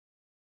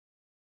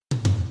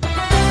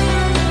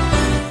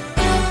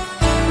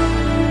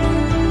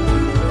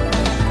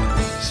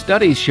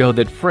Studies show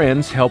that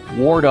friends help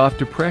ward off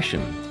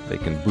depression. They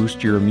can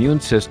boost your immune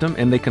system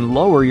and they can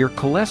lower your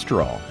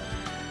cholesterol.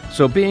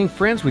 So being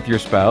friends with your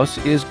spouse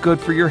is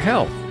good for your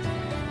health.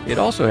 It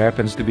also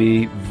happens to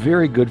be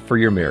very good for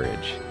your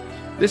marriage.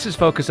 This is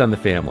Focus on the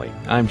Family.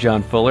 I'm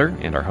John Fuller,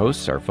 and our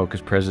hosts are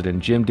Focus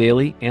President Jim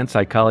Daly and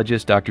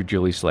psychologist Dr.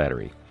 Julie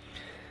Slattery.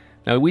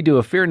 Now, we do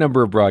a fair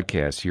number of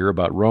broadcasts here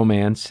about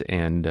romance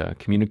and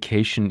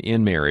communication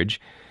in marriage,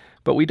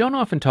 but we don't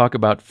often talk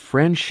about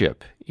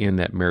friendship in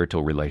that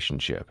marital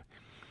relationship.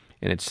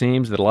 And it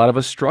seems that a lot of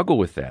us struggle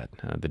with that.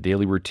 The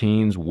daily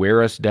routines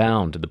wear us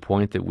down to the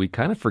point that we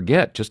kind of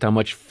forget just how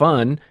much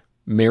fun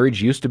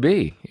marriage used to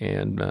be.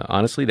 And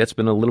honestly, that's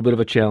been a little bit of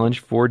a challenge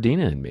for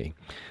Dina and me.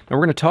 Now,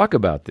 we're going to talk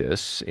about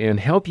this and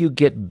help you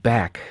get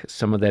back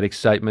some of that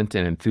excitement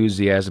and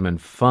enthusiasm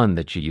and fun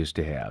that you used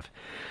to have.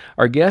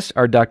 Our guests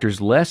are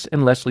Drs. Les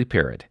and Leslie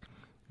Parrott.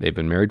 They've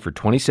been married for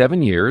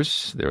 27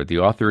 years. They're the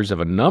authors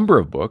of a number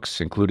of books,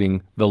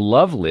 including The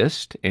Love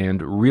List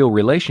and Real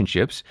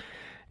Relationships,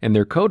 and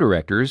they're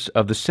co-directors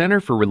of the Center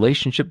for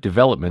Relationship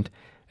Development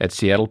at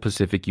Seattle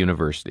Pacific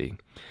University.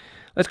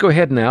 Let's go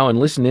ahead now and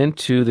listen in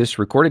to this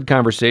recorded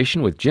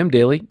conversation with Jim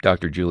Daly,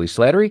 Dr. Julie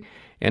Slattery,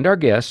 and our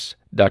guests,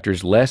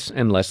 Drs. Les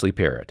and Leslie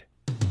Parrott.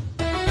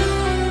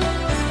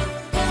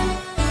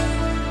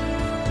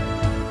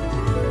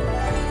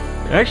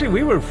 Actually,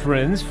 we were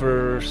friends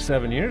for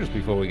 7 years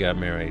before we got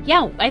married.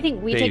 Yeah, I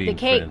think we take the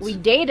cake. Friends. We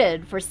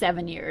dated for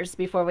 7 years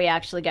before we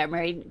actually got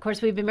married. Of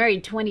course, we've been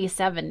married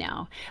 27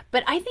 now.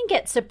 But I think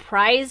it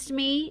surprised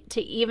me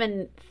to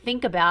even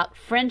think about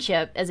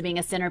friendship as being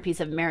a centerpiece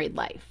of married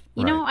life.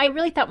 You know, I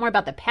really thought more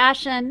about the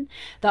passion,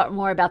 thought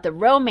more about the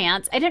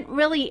romance. I didn't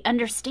really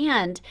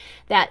understand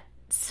that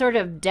sort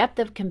of depth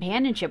of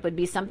companionship would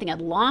be something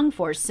I'd long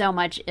for so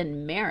much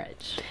in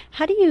marriage.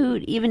 How do you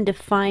even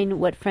define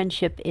what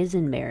friendship is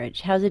in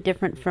marriage? How is it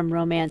different from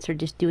romance or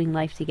just doing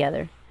life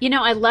together? You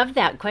know, I love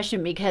that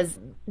question because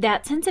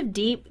that sense of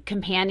deep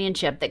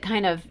companionship that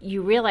kind of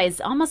you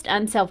realize almost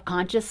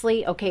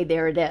unselfconsciously, okay,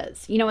 there it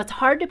is. You know, it's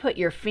hard to put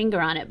your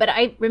finger on it. But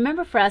I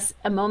remember for us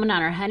a moment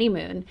on our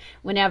honeymoon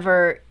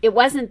whenever it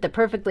wasn't the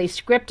perfectly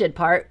scripted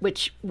part,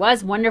 which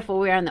was wonderful.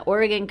 We were on the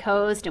Oregon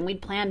coast and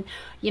we'd planned,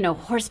 you know,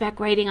 horseback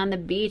riding on the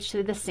beach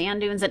through the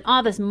sand dunes and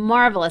all this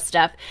marvelous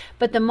stuff.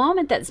 But the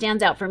moment that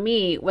stands out for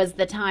me was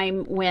the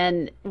time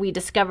when we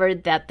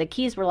discovered that the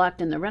keys were locked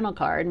in the rental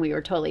car and we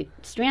were totally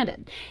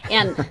stranded.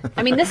 And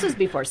I mean, this was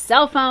before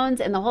cell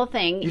phones and the whole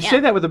thing. You say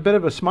that with a bit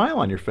of a smile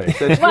on your face.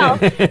 Well,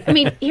 I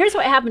mean, here's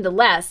what happened to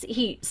Les.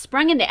 He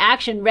sprung into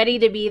action, ready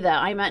to be the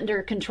I'm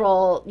under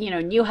control, you know,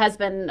 new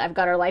husband. I've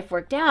got our life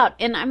worked out.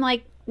 And I'm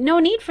like, no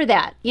need for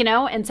that, you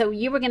know? And so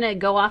you were going to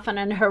go off on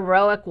an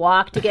heroic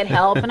walk to get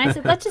help. And I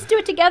said, let's just do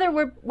it together.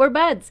 We're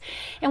buds.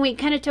 And we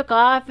kind of took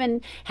off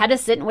and had to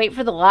sit and wait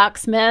for the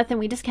locksmith. And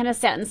we just kind of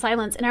sat in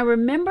silence. And I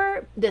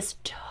remember this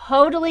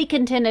totally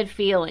contented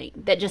feeling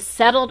that just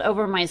settled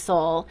over my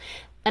soul.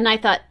 And I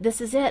thought, this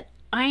is it.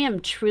 I am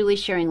truly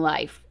sharing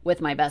life with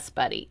my best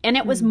buddy. And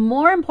it was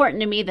more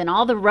important to me than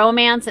all the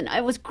romance, and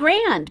it was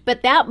grand,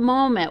 but that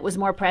moment was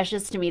more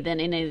precious to me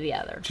than any of the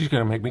other. She's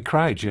going to make me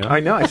cry, Jim.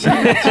 I know. I see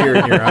that tear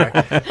in your eye.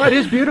 But it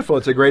is beautiful.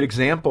 It's a great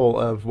example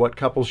of what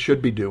couples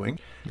should be doing.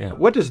 Yeah.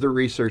 What does the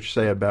research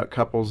say about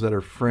couples that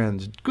are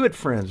friends, good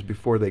friends,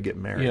 before they get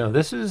married? You know,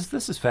 this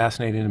is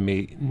fascinating to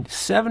me.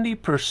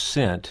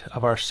 70%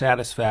 of our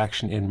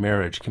satisfaction in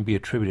marriage can be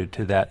attributed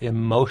to that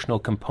emotional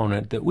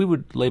component that we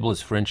would label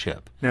as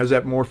friendship. Now, is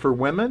that more for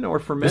women or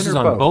for men This or is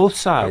both? on both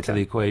sides Okay. of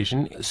the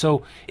equation.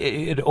 So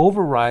it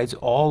overrides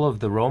all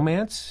of the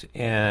romance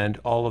and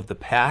all of the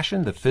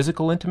passion, the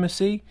physical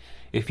intimacy.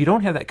 If you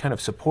don't have that kind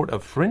of support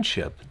of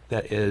friendship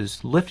that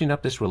is lifting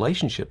up this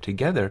relationship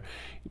together,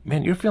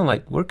 man, you're feeling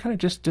like we're kind of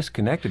just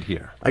disconnected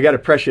here. I got to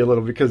press you a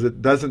little because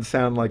it doesn't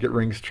sound like it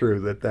rings true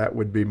that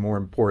would be more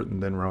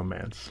important than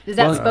romance. Is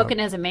that spoken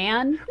as a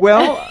man?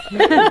 Well,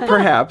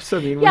 perhaps. I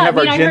mean, we have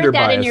our I gender heard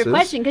that biases. in your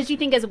question because you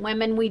think as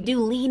women we do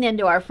lean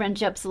into our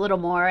friendships a little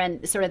more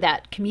and sort of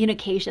that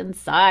communication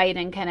side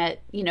and kind of,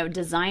 you know,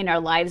 design our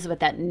lives with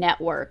that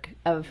network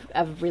of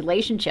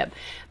relationship.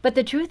 But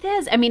the truth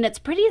is, I mean, it's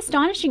pretty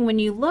astonishing when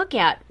you look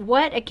at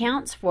what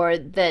accounts for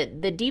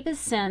the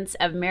deepest sense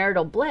of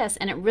marital bliss,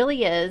 and it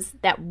really is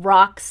that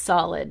rock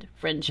solid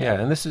friendship.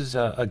 Yeah, and this is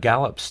a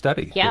Gallup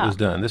study that was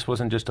done. This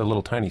wasn't just a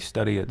little tiny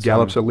study. It's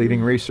Gallup's a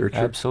leading researcher.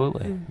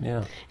 Absolutely,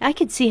 yeah. I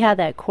could see how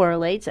that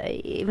correlates.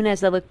 Even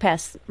as I look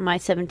past my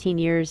 17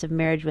 years of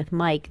marriage with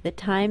Mike, the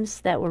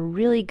times that were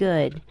really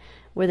good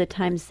were the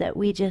times that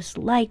we just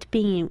liked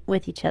being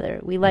with each other.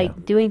 We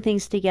liked doing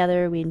things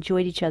together. We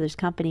enjoyed each other's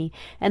company.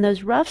 And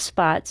those rough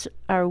spots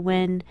are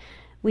when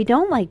we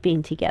don't like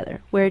being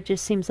together, where it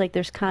just seems like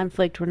there's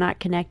conflict, we're not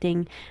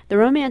connecting. The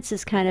romance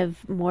is kind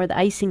of more the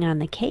icing on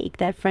the cake.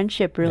 That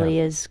friendship really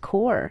is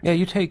core. Yeah,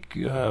 you take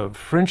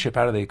friendship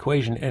out of the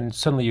equation and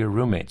suddenly you're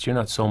roommates. You're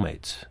not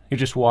soulmates. You're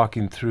just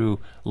walking through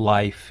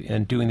life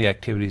and doing the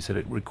activities that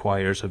it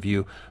requires of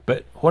you.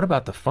 But what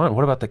about the fun?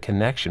 What about the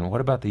connection?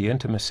 What about the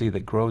intimacy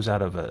that grows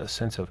out of a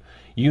sense of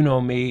you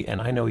know me and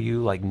I know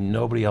you like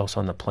nobody else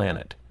on the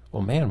planet?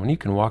 Well, man, when you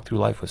can walk through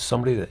life with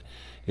somebody that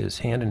is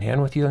hand in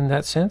hand with you in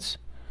that sense,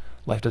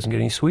 life doesn't get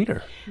any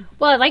sweeter.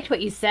 Well, I liked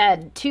what you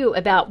said, too,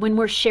 about when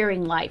we're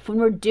sharing life, when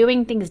we're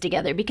doing things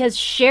together, because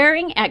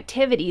sharing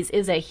activities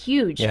is a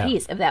huge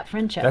piece of that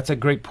friendship. That's a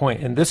great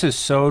point. And this is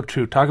so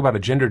true. Talk about a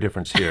gender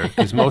difference here,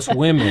 because most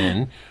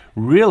women,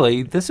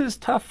 really, this is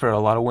tough for a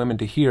lot of women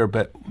to hear,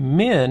 but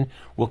men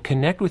will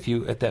connect with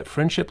you at that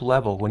friendship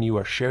level when you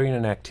are sharing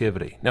an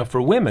activity. Now,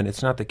 for women,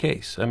 it's not the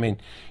case. I mean,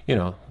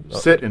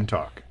 Sit and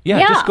talk. Yeah,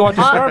 just go out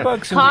to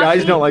Starbucks. And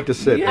Guys don't like to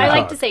sit. I and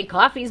like talk. to say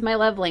coffee's my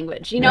love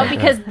language,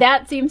 because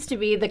that seems to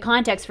be the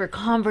context for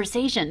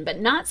conversation, but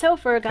not so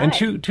for a guy. And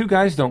two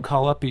guys don't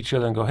call up each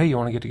other and go, hey, you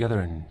want to get together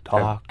and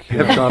talk?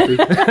 Have coffee.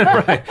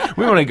 Right.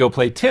 We want to go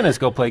play tennis,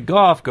 go play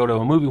golf, go to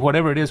a movie,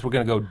 whatever it is, we're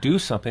going to go do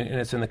something. And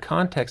it's in the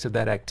context of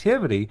that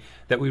activity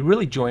that we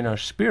really join our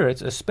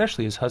spirits,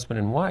 especially as husband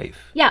and wife.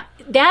 Yeah,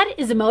 that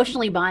is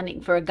emotionally bonding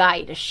for a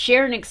guy to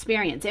share an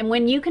experience. And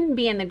when you can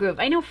be in the groove,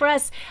 I know for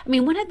us, I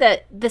mean, one of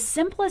the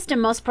simplest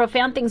and most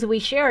profound things that we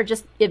share are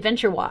just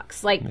adventure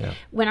walks. Like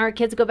when our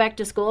kids go back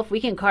to school, if we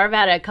can carve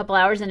out a couple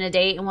hours in a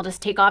day and we'll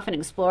just take off and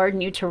explore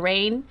new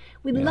terrain,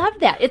 we love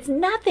that. It's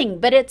nothing,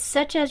 but it's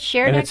such a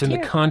shared And it's activity.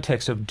 in the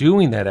context of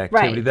doing that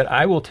activity Right. that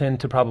I will tend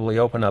to probably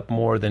open up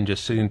more than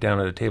just sitting down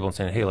at a table and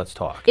saying, hey, let's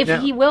talk. If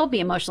he will be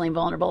emotionally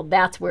vulnerable,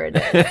 that's where it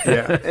is.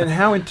 Yeah. And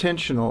how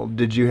intentional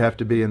did you have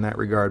to be in that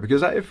regard?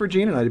 Because for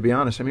Gene and I, to be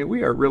honest, I mean,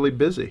 we are really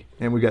busy.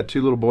 And we got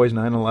two little boys,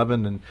 9 and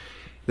 11, and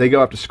they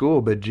go off to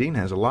school, but Gene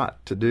has a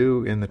lot to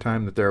do in the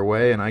time that they're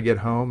away, and I get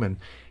home, and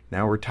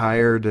now we're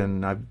tired,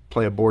 and I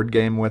play a board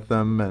game with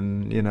them,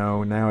 and,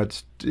 now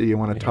it's, you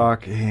want to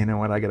talk? Hey, you know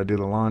what, I got to do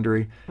the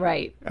laundry.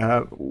 Right.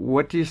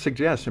 What do you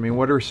suggest? I mean,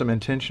 what are some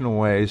intentional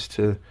ways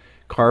to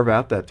carve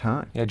out that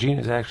time? Yeah, Gene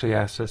has actually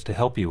asked us to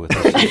help you with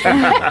this.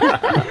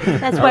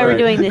 That's why we're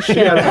doing this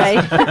show,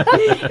 right?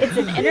 It's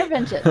an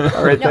intervention.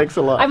 All right, thanks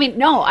a lot. I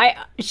mean,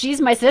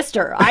 she's my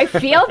sister. I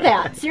feel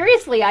that.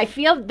 Seriously, I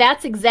feel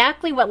that's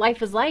exactly what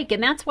life is like.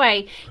 And that's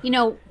why,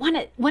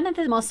 one of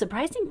the most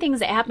surprising things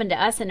that happened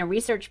to us in a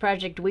research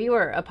project we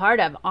were a part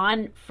of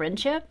on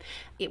friendship,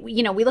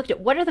 we looked at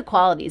what are the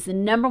qualities, the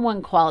number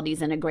one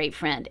qualities in a great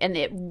friend. And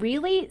it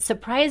really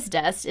surprised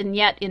us, and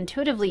yet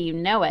intuitively you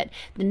know it.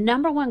 The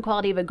number one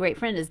quality of a great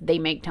friend is they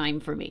make time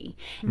for me.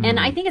 And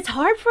I think it's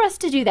hard for us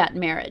to do that in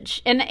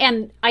marriage.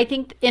 And I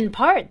think in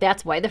part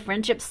that's why the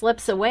friendship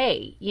slips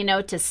away,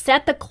 to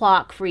set the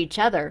clock for each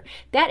other.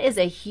 That is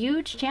a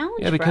huge challenge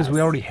Yeah, because for us.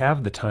 we already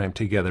have the time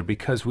together.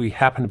 Because we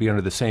happen to be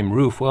under the same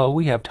roof, well,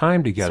 we have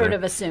time together. Sort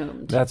of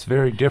assumed. That's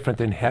very different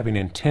than having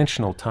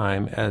intentional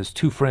time as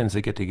two friends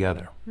that get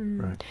together.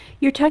 Right.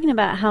 You're talking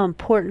about how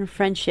important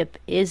friendship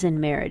is in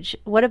marriage.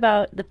 What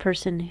about the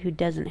person who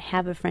doesn't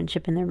have a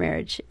friendship in their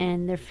marriage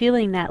and they're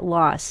feeling that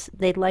loss?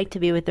 They'd like to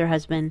be with their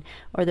husband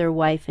or their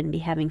wife and be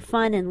having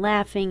fun and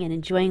laughing and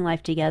enjoying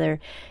life together.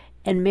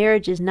 And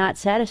marriage is not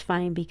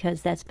satisfying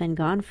because that's been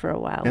gone for a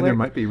while. And there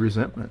might be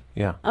resentment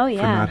Yeah. Oh, for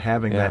yeah. not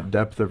having Yeah. that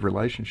depth of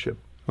relationship.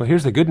 Well,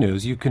 here's the good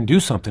news. You can do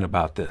something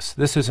about this.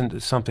 This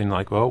isn't something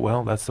like, oh,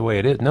 well, that's the way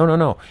it is.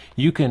 No.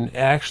 You can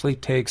actually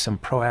take some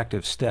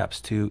proactive steps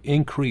to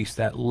increase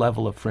that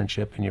level of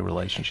friendship in your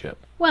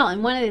relationship. Well,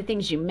 and one of the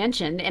things you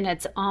mentioned, and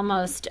it's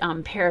almost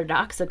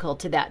paradoxical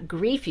to that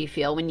grief you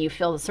feel when you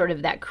feel sort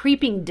of that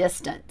creeping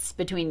distance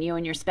between you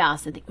and your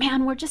spouse and think,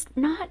 man, we're just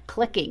not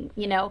clicking,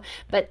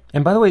 but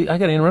And by the way, I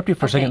got to interrupt you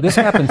for a second. This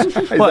happens. Is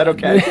that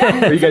okay?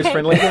 Are you guys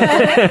friendly?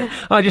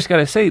 I just got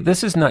to say,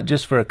 this is not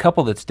just for a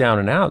couple that's down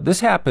and out. This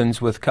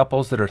happens with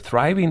couples that are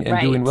thriving and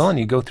doing Right. well, and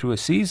you go through a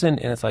season,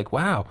 and it's like,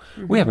 wow,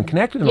 we haven't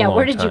connected in a long time.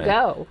 where did you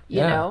go?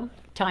 Yeah.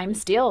 Time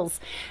steals.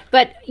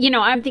 But,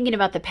 I'm thinking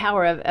about the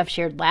power of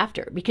shared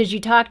laughter because you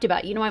talked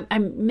about,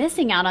 I'm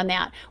missing out on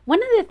that. One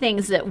of the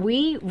things that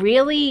we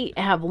really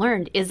have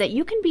learned is that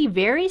you can be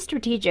very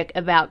strategic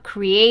about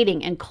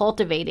creating and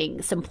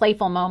cultivating some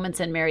playful moments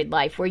in married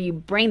life where you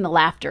bring the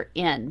laughter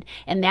in.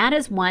 And that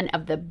is one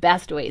of the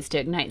best ways to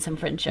ignite some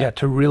friendship. Yeah,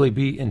 to really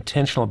be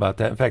intentional about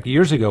that. In fact,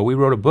 years ago, we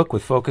wrote a book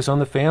with Focus on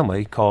the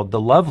Family called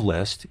The Love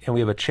List, and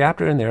we have a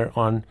chapter in there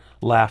on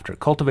laughter,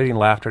 cultivating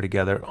laughter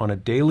together on a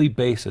daily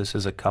basis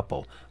as a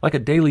couple, like a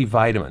daily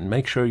vitamin.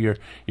 Make sure you're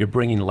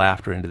bringing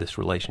laughter into this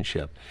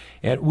relationship.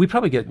 And we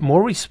probably get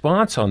more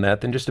response on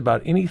that than just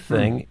about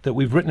anything that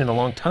we've written in a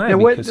long time. Now,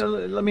 because-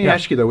 let me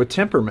ask you, though, with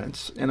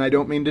temperaments, and I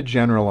don't mean to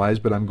generalize,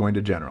 but I'm going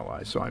to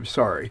generalize, so I'm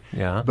sorry.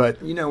 Yeah.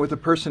 But, with a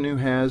person who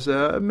has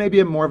maybe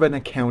a more of an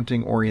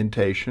accounting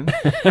orientation,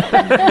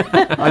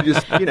 I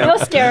just, No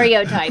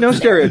stereotypes. no there.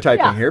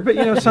 stereotyping Yeah. here,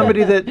 but,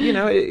 somebody that,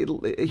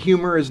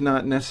 humor is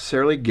not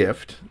necessarily a gift.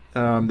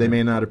 They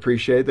may not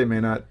appreciate, they may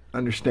not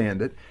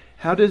understand it.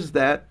 How does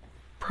that,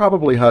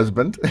 probably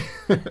husband,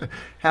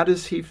 how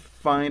does he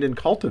find and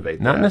cultivate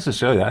Not that?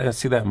 necessarily. I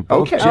see that in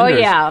both Okay. genders. Oh,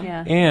 yeah.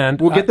 Yeah.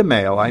 And We'll get the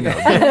mail, I know.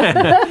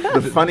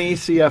 The funny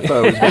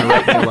CFO is going to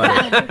write me a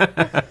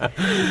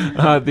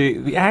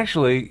letter.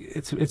 actually,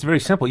 it's very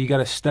simple. You got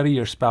to study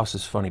your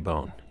spouse's funny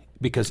bone.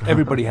 because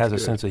everybody has a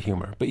sense of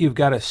humor. But you've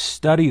got to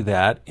study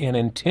that and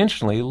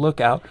intentionally look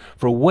out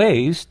for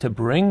ways to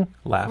bring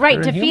laughter Right,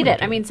 and to humor feed it.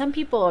 into I mean, some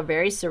people are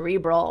very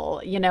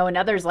cerebral, and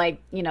others like,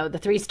 the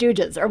Three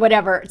Stooges or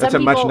whatever. That's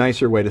some a much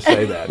nicer way to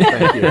say that.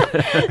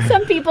 Thank you.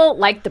 Some people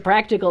like the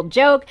practical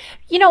joke,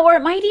 or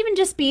it might even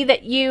just be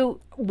that you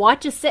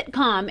watch a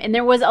sitcom and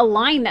there was a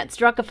line that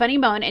struck a funny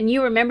bone and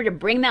you remember to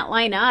bring that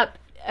line up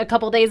a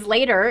couple days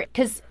later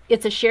because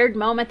it's a shared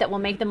moment that will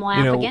make them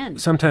laugh again.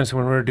 Sometimes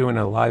when we're doing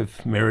a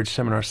live marriage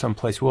seminar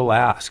someplace, we'll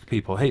ask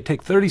people, hey,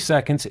 take 30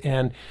 seconds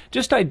and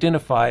just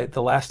identify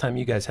the last time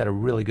you guys had a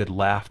really good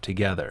laugh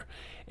together.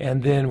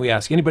 And then we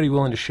ask, anybody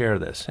willing to share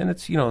this? And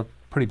it's,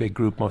 pretty big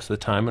group most of the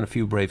time, and a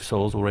few brave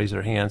souls will raise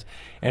their hands.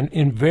 And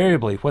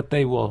invariably, what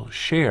they will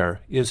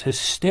share is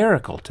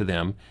hysterical to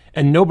them,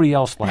 and nobody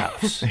else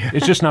laughs.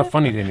 It's just not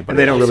funny to anybody. And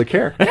they don't really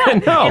care.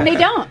 No. And they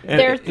don't.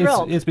 They're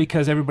thrilled. It's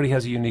because everybody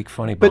has a unique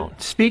funny bone.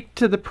 But speak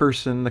to the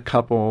person, the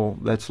couple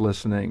that's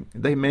listening.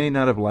 They may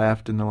not have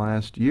laughed in the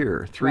last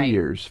year, 3 Right.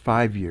 years,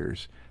 5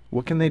 years.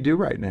 What can they do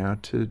right now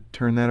to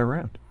turn that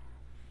around?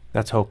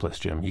 That's hopeless,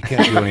 Jim. You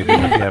can't do anything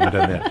if you haven't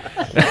done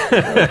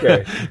that.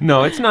 Okay.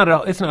 No, it's not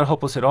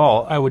hopeless at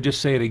all. I would just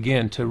say it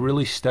again, to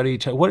really study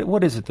each other.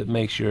 What is it that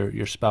makes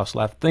your spouse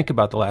laugh? Think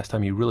about the last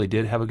time you really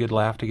did have a good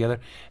laugh together,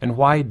 and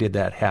why did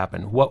that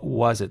happen? What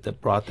was it that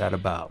brought that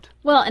about?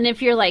 Well, and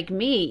if you're like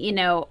me,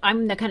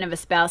 I'm the kind of a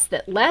spouse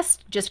that Les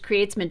just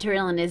creates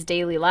material in his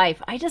daily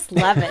life. I just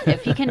love it.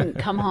 If he can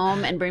come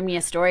home and bring me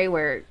a story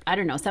where, I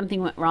don't know,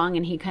 something went wrong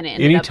and he kind of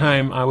ended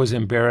Anytime I was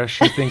embarrassed,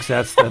 she thinks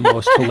that's the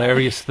most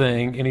hilarious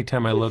thing.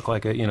 Anytime I look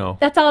like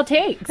That's all it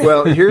takes.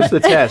 Well, here's the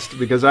test,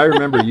 because I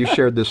remember you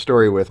shared this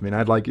story with me, and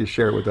I'd like you to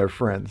share it with our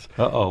friends.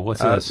 Uh-oh,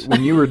 what's this?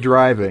 When you were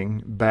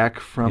driving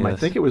back from, I Yes.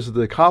 think it was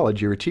the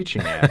college you were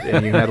teaching at,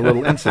 and you had a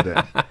little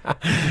incident.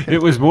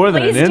 It was more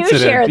than Please an do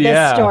incident. share this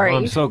yeah, story.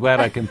 I'm so glad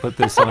I can put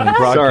this on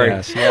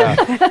broadcast. Yeah.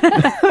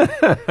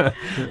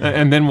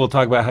 And then we'll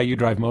talk about how you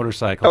drive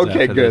motorcycles.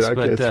 Okay, after good. This.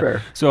 Okay, that's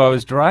fair. So I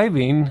was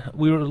driving.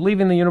 We were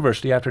leaving the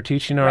university after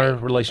teaching our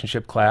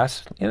relationship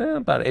class.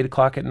 About 8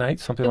 o'clock at night,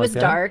 something It like was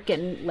that. dark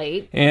and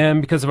late.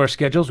 And because of our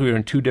schedules, we were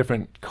in two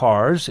different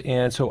cars,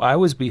 and so I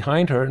was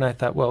behind her, and I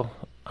thought, well,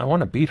 I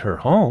want to beat her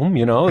home.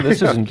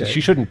 This isn't. Okay.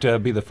 She shouldn't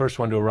be the first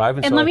one to arrive.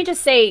 And so let me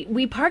just say,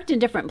 we parked in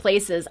different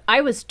places.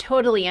 I was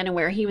totally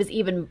unaware he was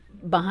even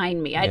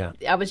behind me.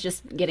 I was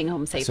just getting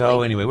home safely.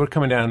 So anyway, we're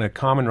coming down a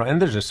common road,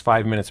 and there's just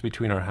 5 minutes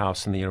between our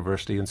house and the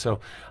university. And so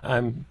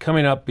I'm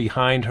coming up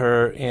behind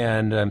her,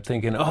 and I'm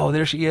thinking, oh,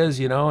 there she is,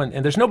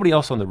 and there's nobody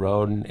else on the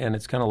road, and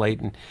it's kind of late.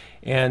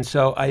 And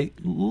so I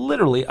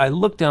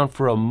look down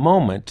for a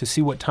moment to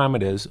see what time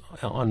it is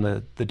on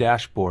the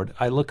dashboard.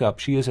 I look up.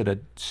 She is at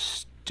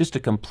just a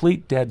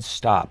complete dead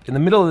stop in the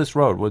middle of this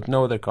road with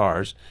no other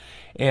cars.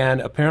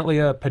 And apparently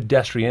a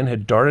pedestrian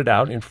had darted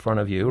out in front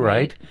of you,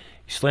 right?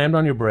 You slammed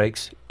on your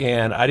brakes,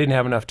 and I didn't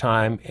have enough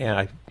time, and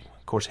I,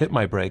 of course, hit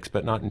my brakes,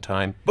 but not in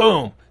time.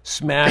 Boom!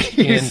 Smashed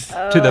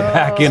into the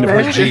back end of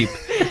her Jeep.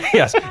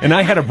 Yes, and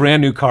I had a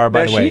brand new car,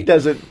 by Now, the way. she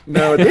doesn't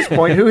know at this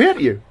point who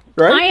hit you,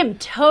 right? I am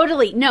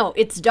totally, no,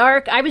 it's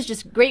dark. I was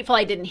just grateful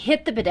I didn't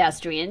hit the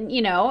pedestrian,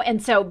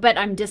 and so, but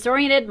I'm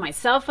disoriented. My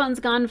cell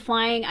phone's gone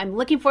flying. I'm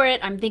looking for it.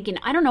 I'm thinking,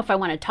 I don't know if I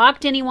want to talk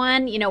to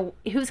anyone,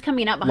 who's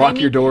coming up behind Lock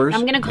me. your doors.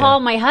 I'm going to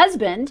call my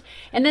husband.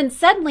 And then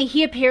suddenly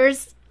he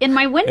appears in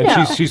my window.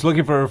 And she's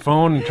looking for her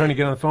phone and trying to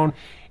get on the phone.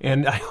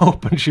 And I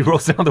open, she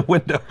rolls down the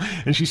window,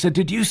 and she said,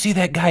 "Did you see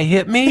that guy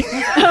hit me?"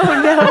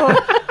 Oh,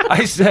 no.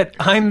 I said,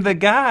 "I'm the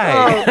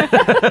guy."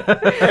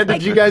 And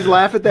did you guys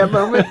laugh at that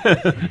moment?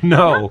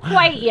 No.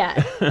 Quite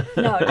yet.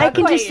 No, I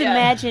can just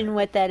imagine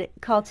what that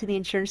call to the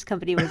insurance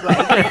company was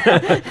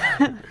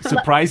like.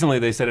 Surprisingly,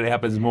 they said it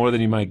happens more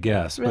than you might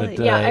guess. Really?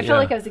 But, Yeah, I feel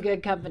like I was a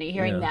good company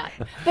hearing that.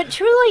 But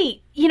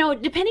truly,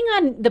 depending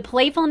on the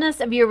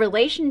playfulness of your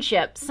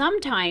relationship,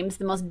 sometimes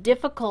the most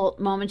difficult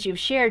moments you've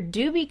shared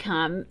do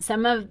become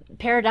some of,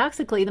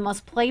 paradoxically, the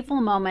most playful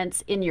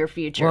moments in your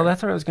future. Well,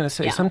 that's what I was going to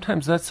say. Yeah.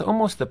 Sometimes that's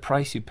almost the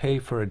price you pay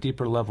for a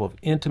deeper level of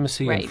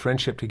intimacy Right. and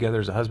friendship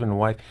together as a husband and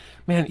wife.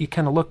 Man, you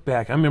kind of look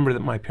back. I remember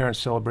that my parents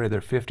celebrated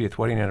their 50th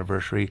wedding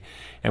anniversary,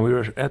 and we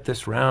were at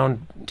this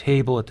round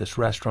table at this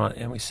restaurant,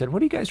 and we said, "What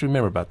do you guys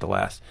remember about the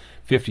last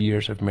 50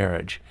 years of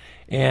marriage?"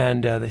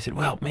 And they said,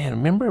 "Well, man,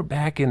 remember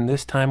back in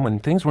this time when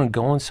things weren't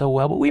going so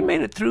well, but we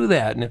made it through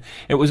that." And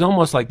it was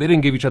almost like they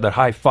didn't give each other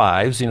high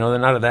fives, they're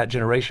not of that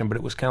generation, but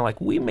it was kind of like,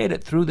 we made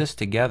it through this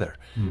together.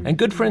 And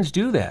good friends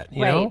do that,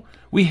 you know? Right.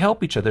 We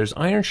help each other. There's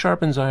iron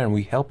sharpens iron.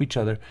 We help each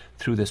other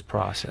through this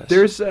process.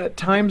 There's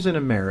times in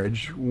a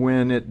marriage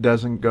when it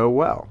doesn't go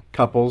well.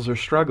 Couples are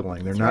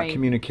struggling. They're not right.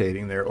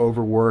 communicating. They're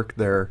overworked.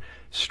 They're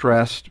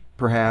stressed,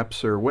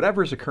 perhaps, or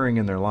whatever's occurring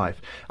in their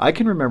life. I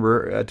can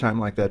remember a time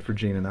like that for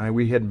Gene and I.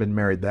 We hadn't been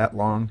married that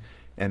long,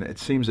 and it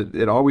seems that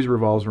it always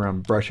revolves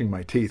around brushing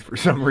my teeth for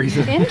some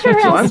reason.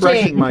 Interesting. So I'm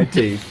brushing my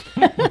teeth,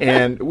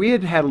 and we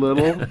had had a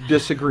little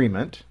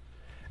disagreement.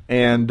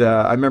 And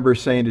I remember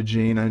saying to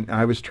Gene,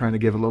 I was trying to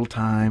give a little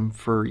time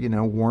for,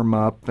 warm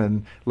up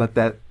and let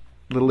that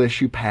little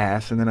issue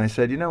pass. And then I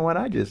said, "You know what?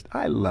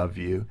 I love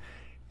you.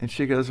 And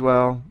she goes,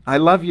 well, I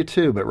love you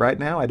too, but right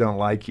now I don't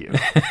like you.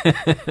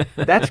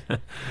 That's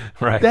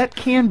Right. That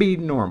can be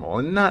normal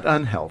and not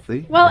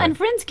unhealthy. Well, and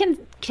friends can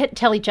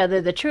tell each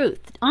other the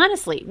truth.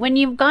 Honestly, when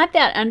you've got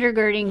that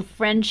undergirding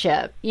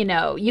friendship,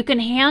 you can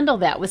handle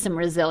that with some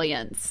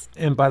resilience.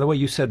 And by the way,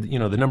 you said,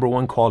 the number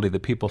one quality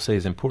that people say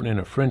is important in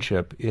a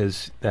friendship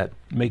is that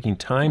making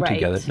time Right.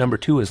 together. Number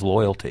two is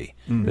loyalty,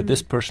 that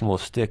this person will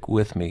stick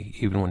with me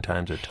even when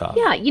times are tough.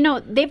 Yeah,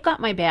 they've got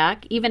my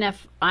back. Even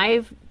if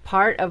I've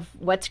part of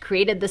what's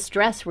created the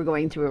stress we're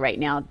going through right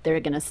now, they're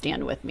going to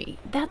stand with me.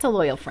 That's a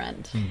loyal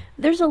friend.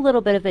 There's a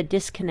little bit of a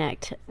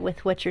disconnect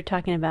with what you're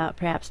talking about,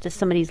 perhaps, to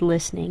somebody's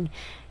listening.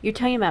 You're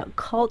talking about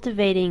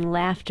cultivating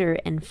laughter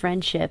and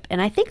friendship,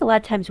 and I think a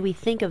lot of times we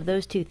think of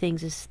those two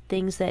things as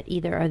things that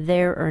either are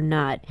there or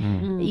not.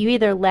 You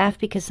either laugh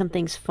because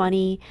something's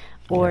funny,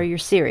 or you're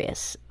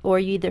serious, or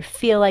you either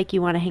feel like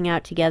you want to hang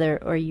out together,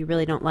 or you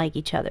really don't like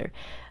each other.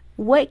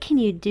 What can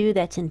you do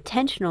that's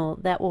intentional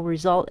that will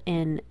result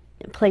in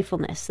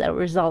playfulness, that will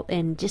result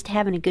in just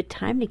having a good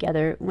time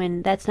together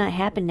when that's not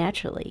happened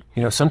naturally?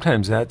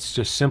 Sometimes that's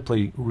just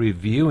simply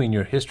reviewing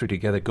your history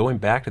together, going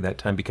back to that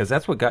time, because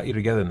that's what got you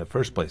together in the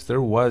first place.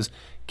 There was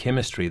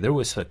chemistry. There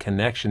was a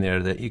connection there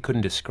that you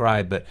couldn't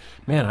describe, but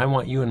man, I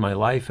want you in my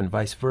life and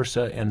vice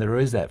versa, and there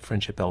is that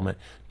friendship element.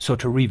 So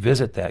to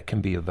revisit that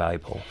can be a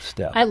valuable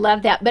step. I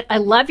love that. But I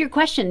love your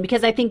question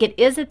because I think it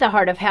is at the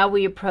heart of how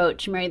we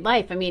approach married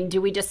life. I mean,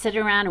 do we just sit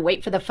around and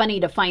wait for the funny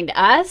to find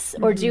us?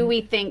 Or do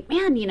we think,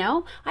 man,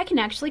 I can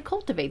actually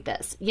cultivate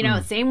this?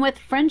 Same with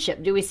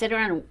friendship. Do we sit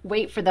around and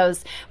wait for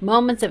those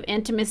moments of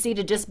intimacy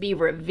to just be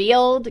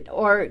revealed?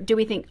 Or do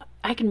we think,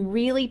 I can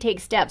really take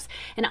steps?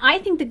 And I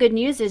think the good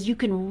news is you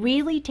can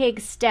really take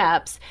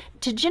steps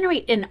to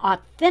generate an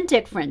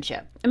authentic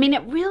friendship. I mean,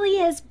 it really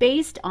is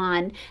based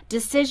on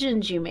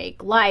decisions you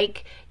make,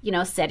 like,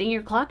 setting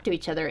your clock to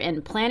each other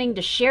and planning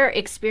to share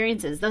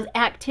experiences, those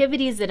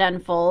activities that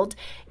unfold.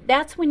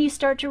 That's when you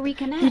start to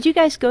reconnect. Did you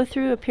guys go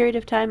through a period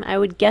of time, I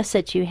would guess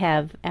that you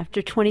have,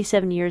 after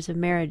 27 years of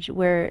marriage,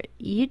 where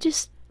you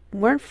just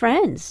weren't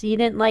friends? You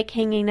didn't like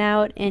hanging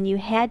out, and you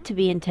had to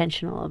be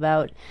intentional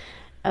about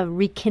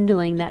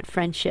rekindling that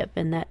friendship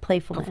and that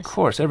playfulness. Of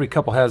course, every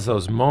couple has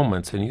those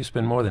moments, and you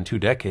spend more than 2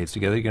 decades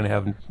together, you're going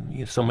to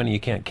have so many you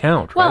can't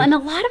count, Well, right? and a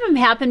lot of them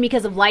happen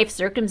because of life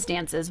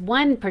circumstances.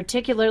 One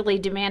particularly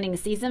demanding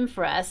season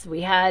for us, we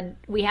happened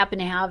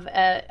to have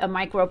a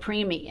micro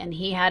preemie, and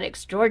he had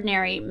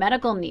extraordinary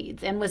medical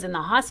needs and was in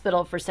the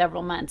hospital for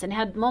several months and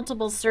had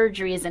multiple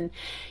surgeries and,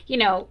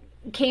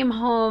 came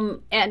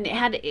home and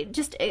had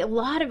just a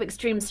lot of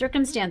extreme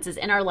circumstances,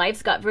 and our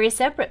lives got very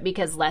separate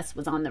because Les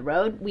was on the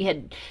road. We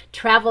had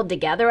traveled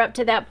together up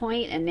to that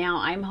point, and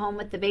now I'm home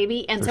with the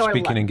baby. And so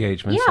speaking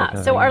engagements.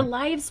 Yeah, so our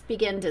lives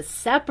began to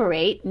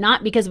separate,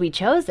 not because we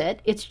chose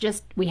it. It's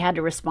just we had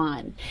to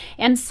respond.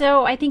 And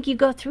so I think you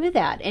go through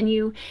that, and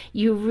you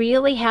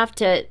really have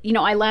to.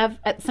 I love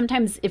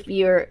sometimes if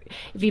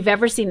you've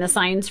ever seen the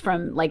signs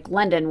from like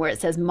London where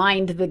it says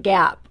 "mind the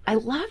gap." I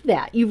love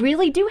that. You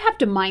really do have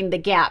to mind the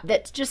gap.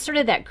 That's just sort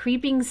of that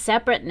creeping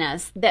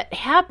separateness that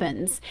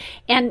happens.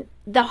 And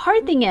the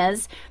hard thing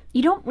is,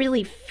 you don't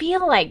really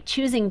feel like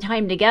choosing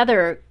time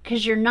together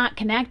because you're not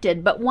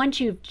connected. But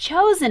once you've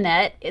chosen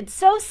it, it's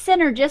so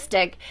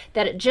synergistic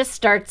that it just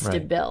starts to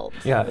build.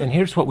 Yeah, and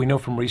here's what we know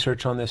from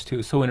research on this, too.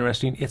 It's so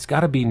interesting. It's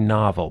got to be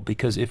novel,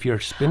 because if you're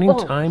spending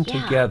time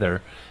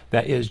together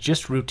that is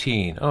just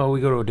routine,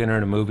 we go to a dinner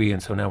and a movie,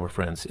 and so now we're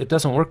friends. It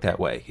doesn't work that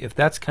way. If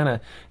that's kind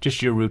of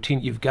just your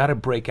routine, you've got to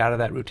break out of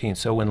that routine.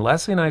 So when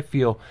Leslie and I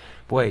feel,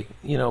 boy,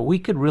 we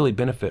could really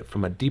benefit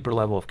from a deeper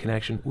level of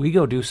connection, we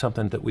go do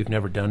something that we've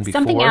never done before.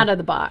 Something out of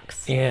the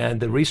box. And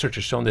the research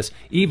has shown this.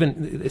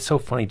 Even, it's so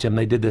funny, Jim,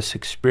 they did this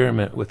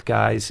experiment with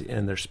guys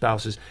and their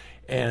spouses,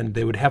 and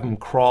they would have them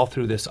crawl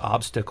through this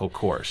obstacle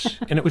course.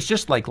 And it was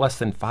just like less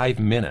than 5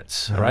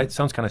 minutes, all right?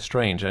 Sounds kind of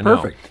strange, I know.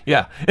 Perfect.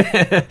 Yeah.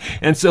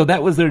 And so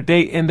that was their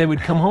date, and they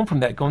would come home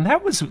from that going,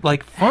 that was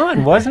like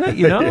fun, wasn't it?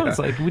 It's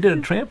like we did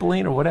a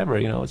trampoline or whatever,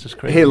 it's just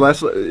crazy. Hey,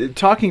 Leslie,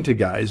 talking to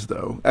guys,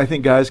 though, I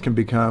think guys can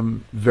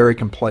become very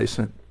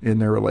complacent in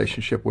their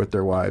relationship with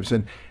their wives.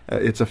 And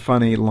it's a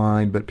funny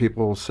line, but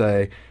people will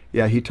say,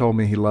 yeah, he told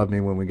me he loved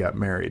me when we got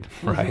married.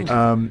 Right.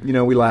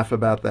 We laugh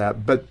about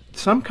that. But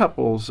some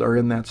couples are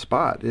in that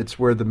spot. It's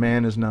where the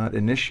man is not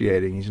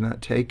initiating. He's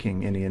not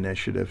taking any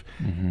initiative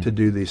to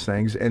do these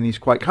things. And he's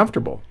quite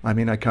comfortable. I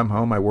mean, I come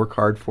home, I work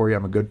hard for you,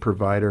 I'm a good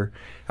provider.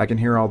 I can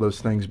hear all those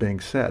things being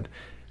said.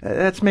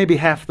 That's maybe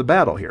half the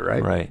battle here,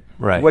 right?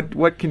 Right.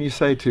 What can you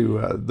say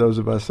to those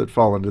of us that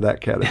fall into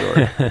that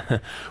category?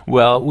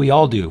 Well, we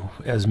all do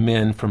as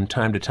men from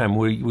time to time.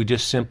 We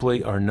just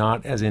simply are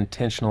not as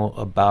intentional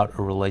about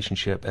a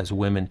relationship as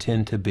women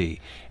tend to be.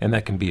 And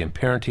that can be in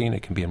parenting,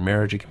 it can be in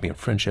marriage, it can be in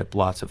friendship,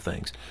 lots of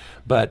things.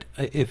 But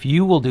if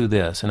you will do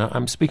this, and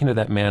I'm speaking to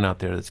that man out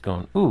there that's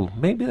going, ooh,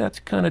 maybe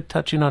that's kind of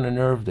touching on a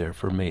nerve there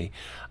for me,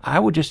 I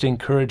would just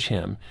encourage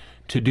him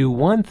to do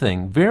one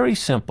thing, very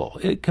simple.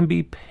 It can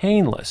be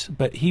painless,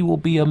 but he will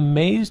be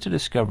amazed to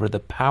discover the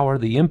power,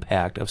 the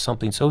impact of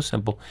something so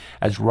simple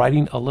as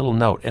writing a little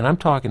note. And I'm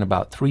talking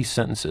about 3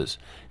 sentences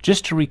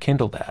just to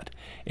rekindle that.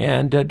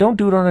 And don't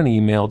do it on an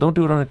email. Don't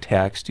do it on a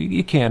text.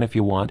 You can if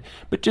you want,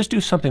 but just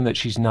do something that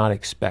she's not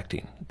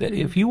expecting. That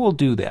if you will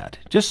do that,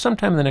 just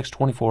sometime in the next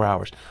 24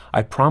 hours,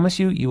 I promise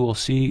you, you will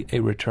see a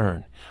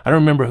return. I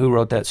don't remember who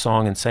wrote that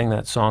song and sang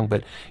that song,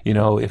 but,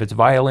 if it's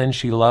violin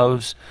she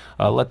loves,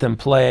 let them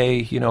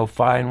play,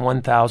 find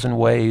 1,000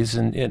 ways.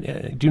 And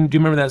do you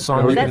remember that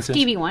song? Was that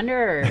Stevie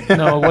Wonder? Or?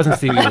 No, it wasn't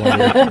Stevie Wonder.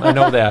 I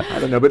know that. I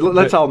don't know, but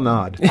let's all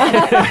nod.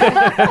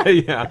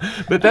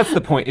 Yeah, but that's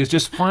the point, is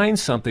just find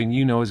something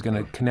is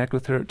going to connect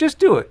with her. Just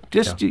do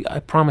it. I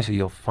promise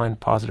you'll find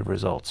positive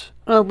results.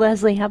 Well,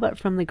 Leslie, how about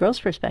from the girl's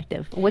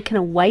perspective? What can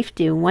a wife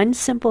do? One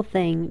simple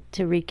thing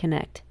to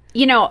reconnect.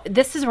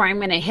 This is where I'm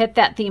going to hit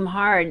that theme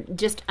hard,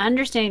 just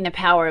understanding the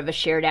power of a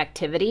shared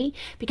activity,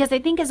 because I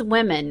think as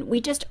women, we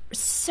just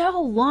so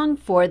long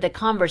for the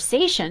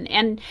conversation,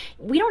 and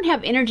we don't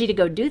have energy to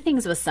go do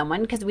things with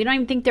someone because we don't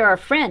even think they're our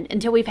friend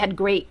until we've had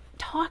great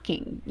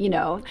talking,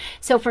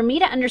 So for me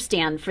to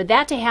understand, for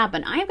that to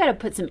happen, I've got to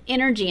put some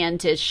energy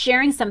into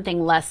sharing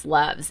something Les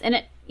loves.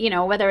 And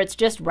whether it's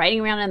just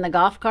riding around in the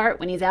golf cart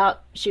when he's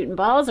out shooting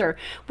balls or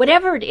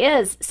whatever it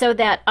is, so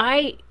that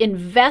I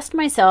invest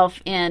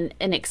myself in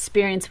an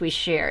experience we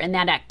share. And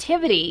that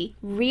activity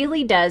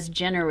really does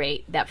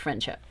generate that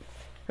friendship.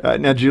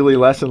 Now, Julie,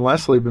 Les and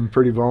Leslie have been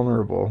pretty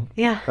vulnerable.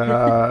 Yeah.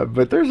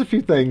 But there's a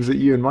few things that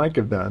you and Mike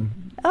have done.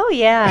 Oh,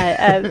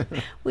 yeah.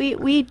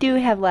 We do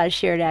have a lot of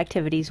shared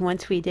activities.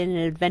 Once we did an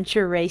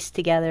adventure race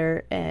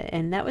together,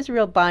 and that was a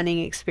real bonding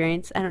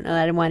experience. I don't know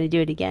that I want to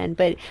do it again.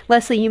 But,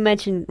 Leslie, you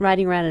mentioned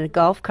riding around in a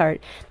golf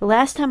cart. The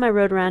last time I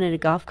rode around in a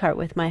golf cart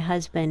with my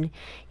husband,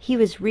 he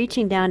was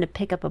reaching down to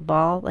pick up a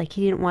ball. Like,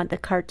 he didn't want the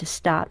cart to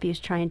stop. He was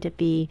trying to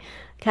be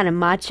kind of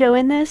macho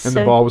in this. And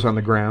the ball was on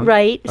the ground?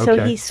 Right. Okay.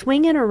 So he's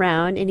swinging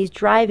around, and he's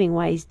driving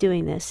while he's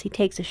doing this. He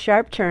takes a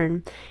sharp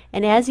turn,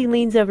 and as he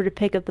leans over to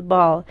pick up the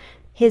ball,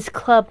 his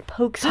club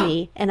pokes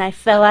me, and I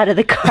fell out of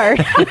the cart.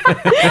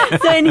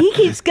 And he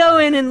keeps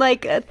going, and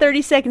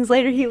 30 seconds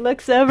later, he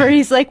looks over.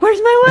 He's like, "Where's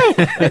my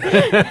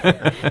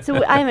wife?"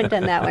 So I haven't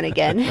done that one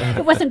again.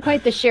 It wasn't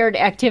quite the shared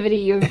activity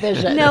you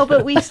envisioned. No,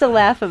 but we still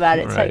laugh about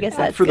it, so I guess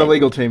that's For good. the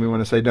legal team, we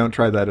want to say, don't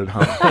try that at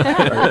home.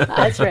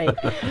 That's right.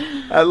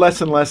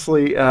 Les and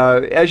Leslie,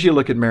 as you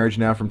look at marriage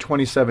now from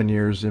 27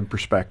 years in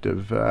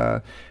perspective,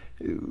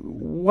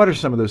 what are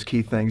some of those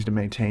key things to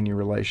maintain your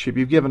relationship?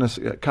 You've given us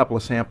a couple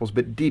of samples,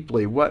 but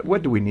deeply,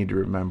 what do we need to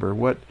remember?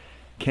 What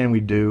can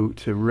we do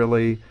to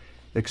really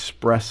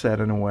express that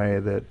in a way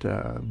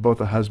that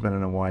both a husband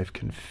and a wife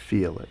can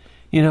feel it?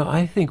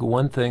 I think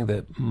one thing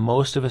that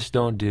most of us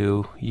don't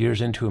do years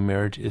into a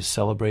marriage is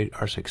celebrate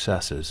our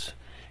successes.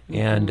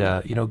 And,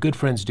 good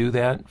friends do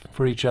that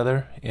for each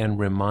other and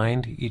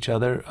remind each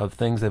other of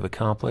things they've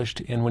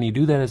accomplished. And when you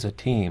do that as a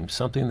team,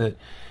 something that,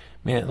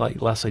 man,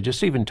 like Leslie,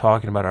 just even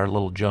talking about our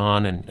little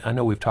John, and I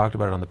know we've talked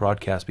about it on the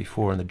broadcast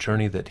before, and the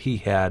journey that he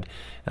had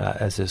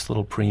as this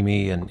little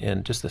preemie,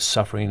 and just the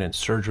suffering and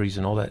surgeries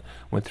and all that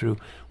went through.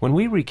 When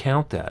we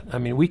recount that,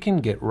 we can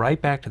get right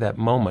back to that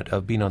moment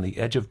of being on the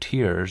edge of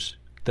tears.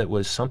 That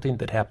was something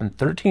that happened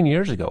 13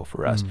 years ago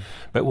for us.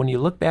 But when you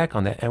look back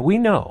on that, and we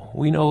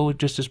know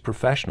just as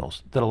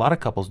professionals that a lot of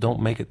couples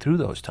don't make it through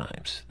those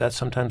times. That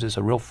sometimes is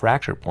a real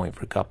fracture point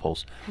for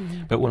couples.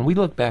 But when we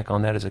look back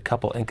on that as a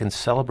couple and can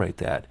celebrate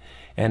that,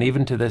 and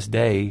even to this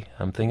day,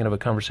 I'm thinking of a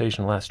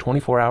conversation the last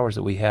 24 hours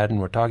that we had,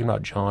 and we're talking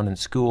about John and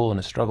school and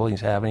the struggle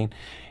he's having,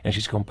 and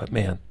she's going, but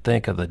man,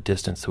 think of the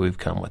distance that we've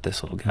come with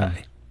this little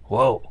guy.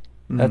 Whoa,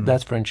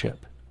 that's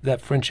friendship. That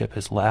friendship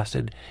has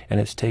lasted, and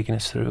it's taken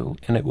us through,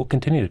 and it will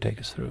continue to take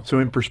us through. So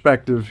in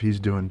perspective, he's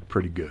doing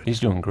pretty good. He's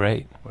doing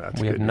great. Well,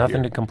 we have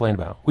nothing to complain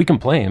about. We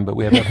complain, but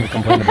we have nothing to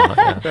complain about.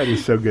 Yeah. That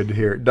is so good to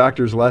hear.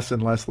 Doctors Les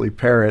and Leslie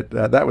Parrott,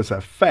 that was a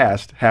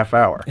fast half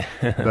hour.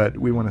 But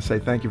we want to say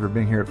thank you for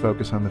being here at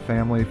Focus on the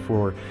Family,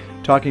 for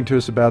talking to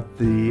us about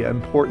the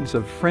importance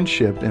of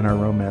friendship in our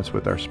romance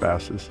with our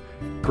spouses.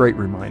 Great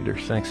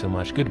reminders. Thanks so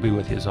much. Good to be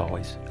with you as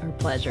always. Our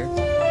pleasure.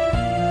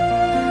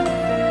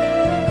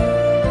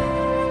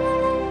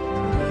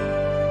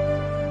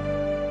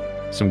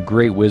 Some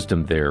great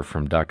wisdom there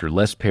from Dr.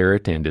 Les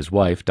Parrott and his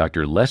wife,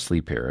 Dr.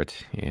 Leslie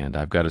Parrott. And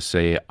I've got to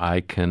say,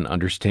 I can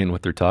understand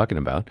what they're talking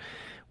about.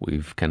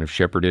 We've kind of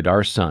shepherded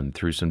our son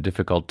through some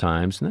difficult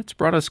times, and that's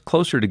brought us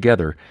closer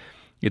together.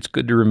 It's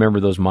good to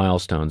remember those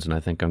milestones, and I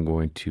think I'm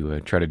going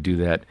to try to do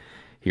that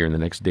here in the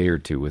next day or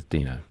two with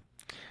Dina.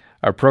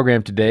 Our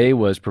program today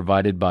was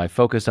provided by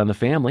Focus on the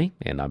Family,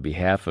 and on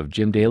behalf of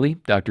Jim Daly,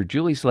 Dr.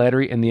 Julie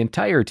Slattery, and the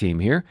entire team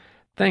here,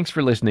 thanks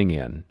for listening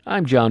in.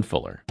 I'm John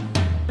Fuller.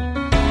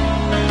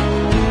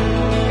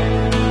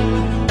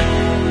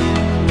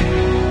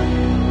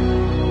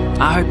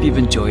 I hope you've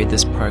enjoyed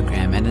this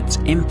program and its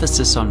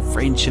emphasis on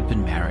friendship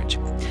and marriage.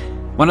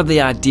 One of the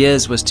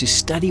ideas was to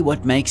study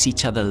what makes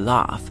each other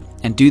laugh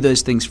and do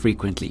those things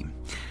frequently.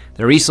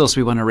 The resource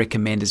we want to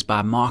recommend is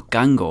by Mark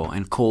Gungor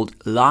and called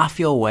Laugh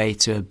Your Way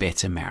to a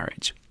Better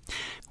Marriage.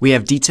 We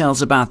have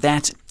details about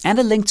that and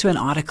a link to an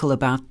article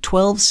about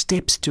 12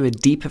 steps to a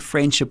deeper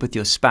friendship with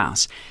your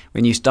spouse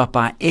when you stop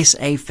by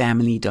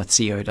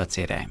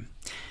safamily.co.za.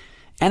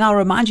 And I'll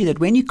remind you that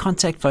when you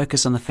contact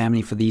Focus on the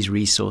Family for these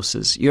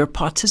resources, you're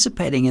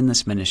participating in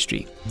this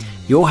ministry.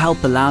 Your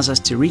help allows us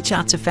to reach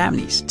out to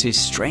families, to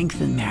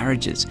strengthen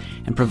marriages,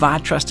 and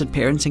provide trusted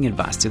parenting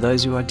advice to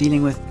those who are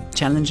dealing with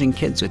challenging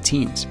kids or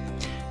teens.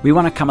 We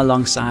want to come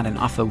alongside and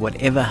offer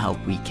whatever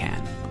help we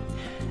can.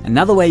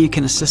 Another way you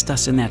can assist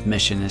us in that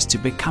mission is to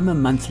become a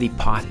monthly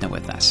partner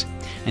with us.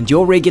 And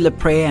your regular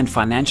prayer and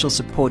financial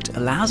support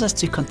allows us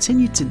to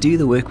continue to do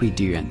the work we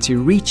do and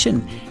to reach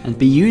in and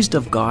be used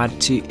of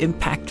God to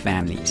impact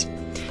families.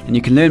 And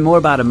you can learn more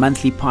about a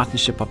monthly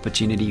partnership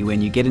opportunity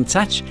when you get in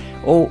touch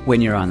or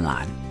when you're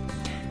online.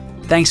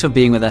 Thanks for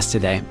being with us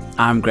today.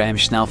 I'm Graham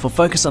Schnell for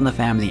Focus on the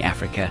Family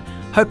Africa,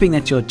 hoping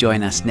that you'll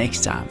join us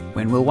next time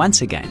when we'll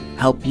once again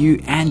help you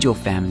and your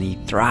family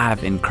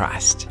thrive in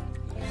Christ.